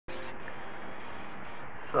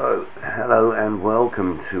So, hello and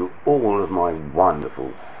welcome to all of my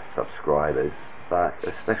wonderful subscribers, but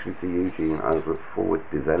especially to Eugene over at Forward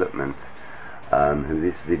Development, who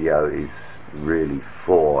this video is really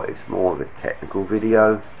for. It's more of a technical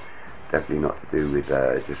video, definitely not to do with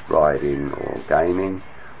just riding or gaming.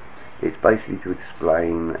 It's basically to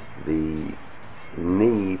explain the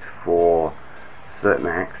need for certain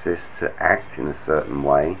access to act in a certain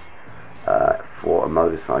way for a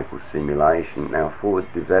motorcycle simulation. Now,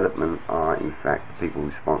 Forward Development are in fact the people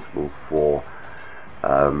responsible for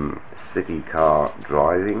city car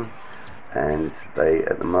driving, and they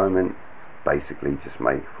at the moment basically just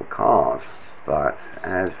make for cars. But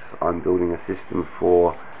as I'm building a system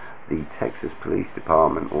for the Texas Police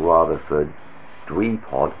Department, or rather for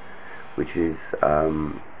DWEPOD, which is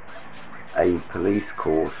a police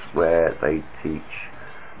course where they teach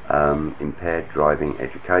impaired driving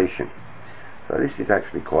education. So this is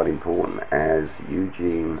actually quite important, as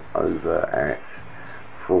Eugene over at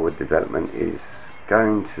Forward Development is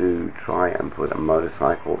going to try and put a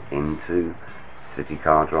motorcycle into city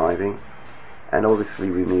car driving, and obviously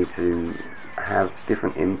we need to have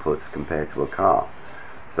different inputs compared to a car.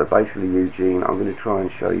 So basically, Eugene, I'm going to try and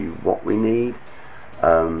show you what we need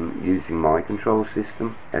using my control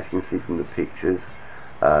system. As you can see from the pictures,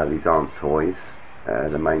 these aren't toys,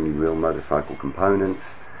 they're mainly real motorcycle components,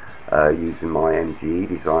 using my MGE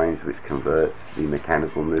designs, which converts the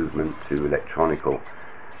mechanical movement to electronical,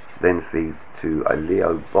 which then feeds to a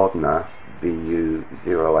Leo Bodner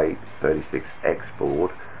BU0836X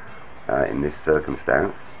board in this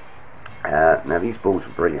circumstance. Now these boards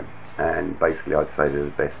are brilliant, and basically I'd say they're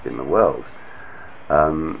the best in the world.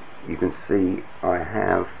 You can see I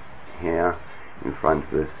have here in front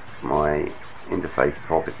of us my interface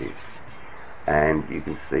properties, and you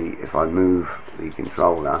can see if I move the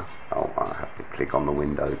controller, I'll have to click on the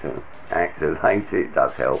window to activate it,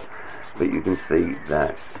 does help, but you can see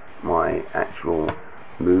that my actual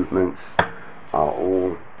movements are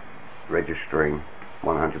all registering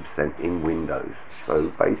 100% in Windows.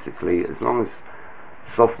 So basically, as long as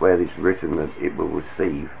software is written that it will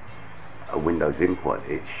receive a Windows input,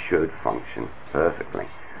 it should function perfectly.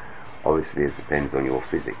 Obviously it depends on your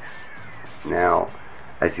physics. Now,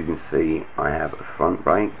 as you can see, I have a front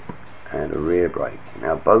brake and a rear brake.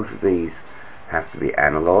 Now both of these have to be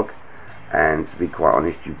analog, and to be quite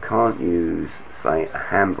honest, you can't use, say, a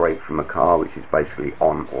handbrake from a car, which is basically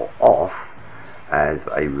on or off, as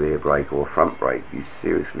a rear brake or a front brake. You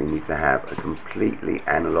seriously need to have a completely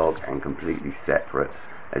analog and completely separate.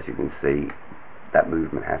 As you can see, that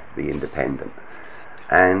movement has to be independent,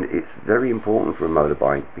 and it's very important for a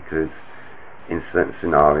motorbike because in certain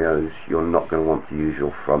scenarios you're not going to want to use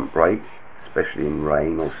your front brake, especially in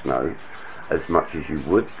rain or snow, as much as you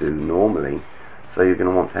would do normally. So you're going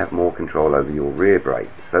to want to have more control over your rear brake.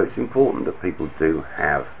 So it's important that people do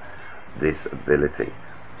have this ability.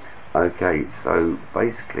 Okay, so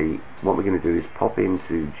basically what we're going to do is pop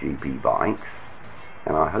into GP Bikes,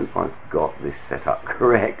 and I hope I've got this set up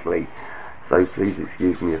correctly, so please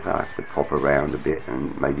excuse me if I have to pop around a bit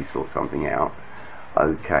and maybe sort something out.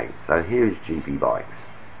 Okay, so here is GP Bikes.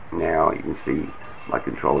 Now you can see my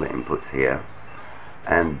controller inputs here,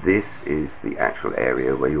 and this is the actual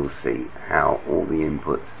area where you'll see how all the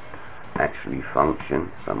inputs actually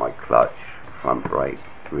function. So my clutch, front brake,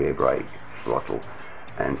 rear brake, throttle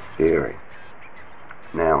and steering.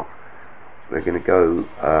 Now we're going to go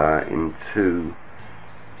into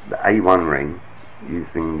the A1 ring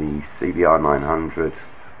using the CBR 900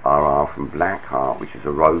 RR from Blackheart, which is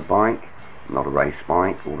a road bike, not a race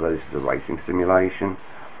bike, although this is a racing simulation.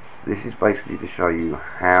 This is basically to show you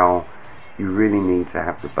how you really need to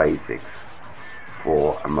have the basics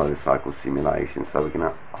for a motorcycle simulation. So we're going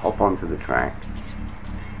to hop onto the track,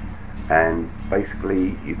 and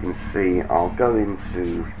basically you can see I'll go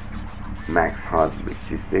into Max HUD,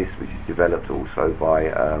 which is developed also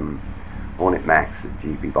by Hornet Max at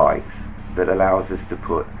GP Bikes, that allows us to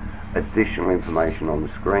put additional information on the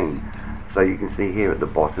screen. So you can see here at the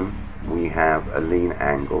bottom we have a lean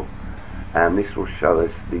angle, and this will show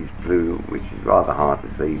us these blue, which is rather hard to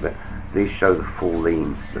see, but these show the full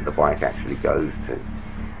lean that the bike actually goes to.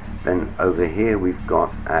 Then over here we've got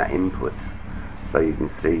our inputs, so you can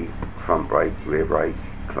see front brake, rear brake,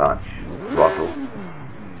 clutch, throttle,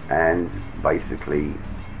 and basically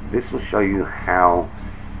this will show you how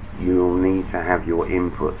you'll need to have your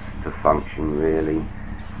inputs to function really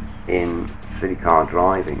in city car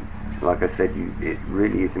driving. Like I said, it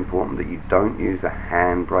really is important that you don't use a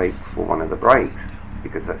hand brake for one of the brakes,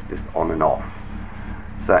 because that's just on and off.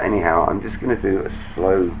 So anyhow, I'm just going to do a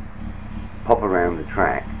slow pop around the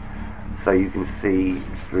track so you can see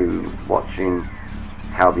through watching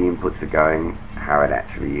how the inputs are going, how it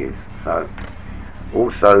actually is. So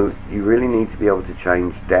also you really need to be able to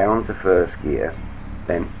change down to first gear,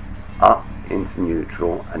 then up into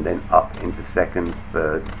neutral, and then up into second,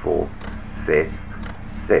 third, fourth, fifth,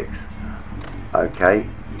 sixth. Okay,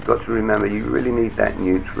 you've got to remember you really need that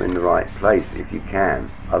neutral in the right place if you can,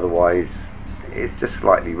 otherwise it's just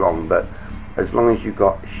slightly wrong. But as long as you've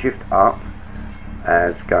got shift up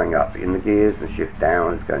as going up in the gears and shift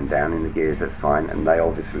down as going down in the gears, that's fine, and they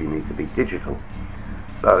obviously need to be digital.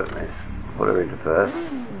 So let's put her into first.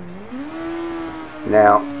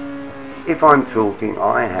 Now if I'm talking,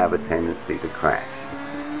 I have a tendency to crash,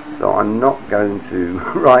 so I'm not going to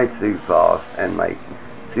ride too fast and make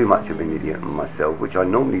too much of an idiot of myself, which I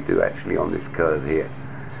normally do actually on this curve here,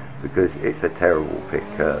 because it's a terrible pit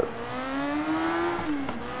curve.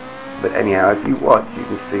 But anyhow, if you watch, you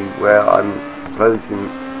can see where I'm closing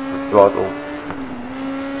the throttle,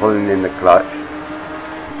 pulling in the clutch.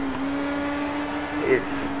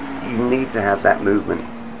 You need to have that movement.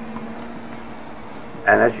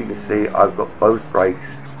 And as you can see, I've got both brakes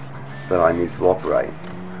that I need to operate.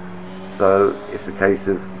 So it's a case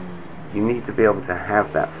of you need to be able to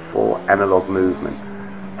have that full analog movement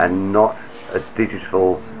and not a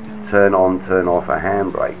digital turn on, turn off a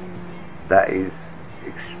handbrake. That is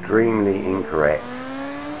extremely incorrect.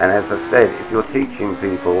 And as I said, if you're teaching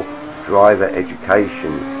people driver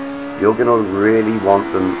education, you're going to really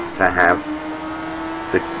want them to have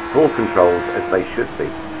the full controls as they should be.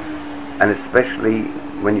 And especially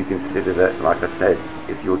when you consider that, like I said,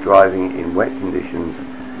 if you're driving in wet conditions,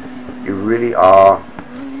 you really are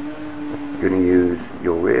going to use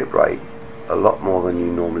your rear brake a lot more than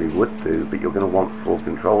you normally would do, but you're going to want full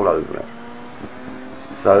control over it.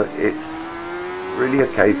 So it's really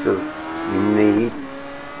a case of you need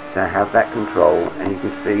to have that control, and you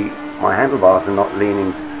can see my handlebars are not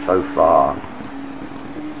leaning so far,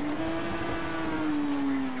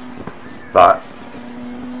 but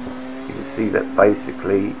you can see that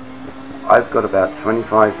basically I've got about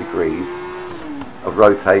 25 degrees of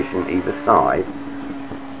rotation either side.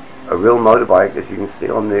 A real motorbike, as you can see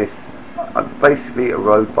on this, basically a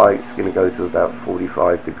road bike's going to go to about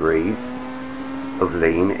 45 degrees of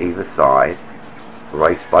lean either side. A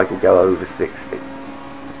race bike will go over 60,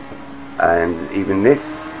 and even this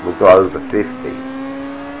will go over 50,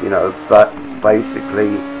 you know. But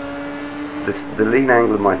basically the lean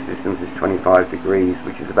angle of my systems is 25 degrees,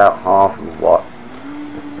 which is about half of what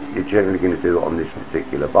you're generally going to do on this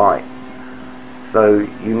particular bike. So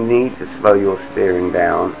you need to slow your steering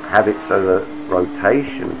down, have it so that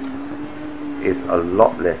rotation is a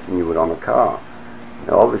lot less than you would on a car.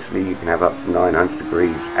 Now obviously you can have up to 900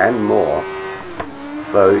 degrees and more,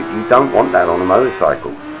 so you don't want that on a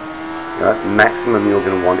motorcycle. You know, the maximum you're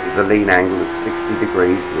going to want is a lean angle of 60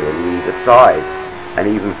 degrees really either side, and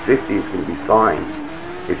even 50 is going to be fine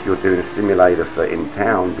if you're doing a simulator for in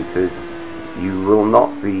town, because you will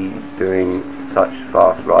not be doing such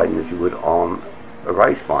fast riding as you would on a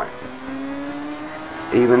race bike.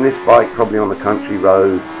 Even this bike, probably on the country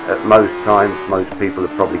road, at most times, most people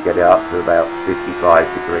would probably get it up to about 55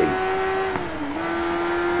 degrees.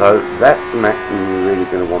 So that's the maximum you're really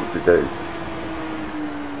going to want to do.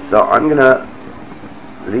 So I'm going to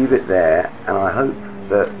leave it there, and I hope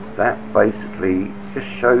that that basically just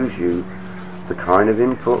shows you the kind of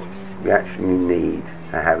input you actually need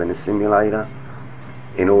to have in a simulator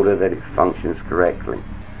in order that it functions correctly.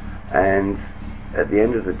 And at the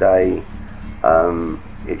end of the day,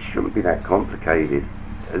 it shouldn't be that complicated.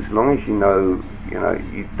 As long as you know,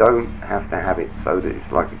 you don't have to have it so that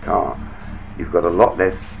it's like a car. You've got a lot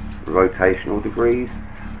less rotational degrees,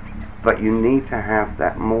 but you need to have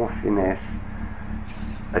that more finesse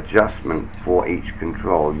adjustment for each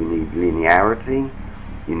control. You need linearity,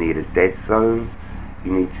 you need a dead zone,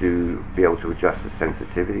 you need to be able to adjust the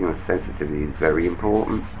sensitivity, and the sensitivity is very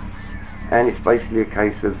important. And it's basically a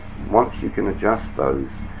case of once you can adjust those,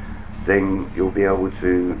 then you'll be able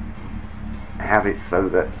to have it so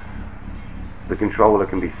that the controller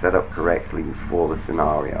can be set up correctly for the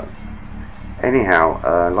scenario.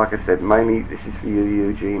 Anyhow, like I said, mainly this is for you,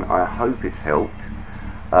 Eugene. I hope it's helped.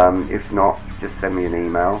 If not, just send me an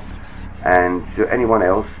email. And to anyone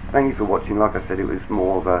else, thank you for watching. Like I said, it was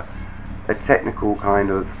more of a technical kind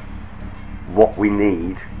of what we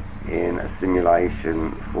need in a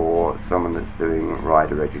simulation for someone that's doing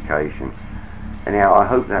rider education. Anyhow, I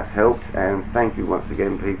hope that's helped, and thank you once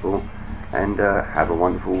again, people, and have a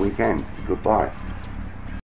wonderful weekend. Goodbye.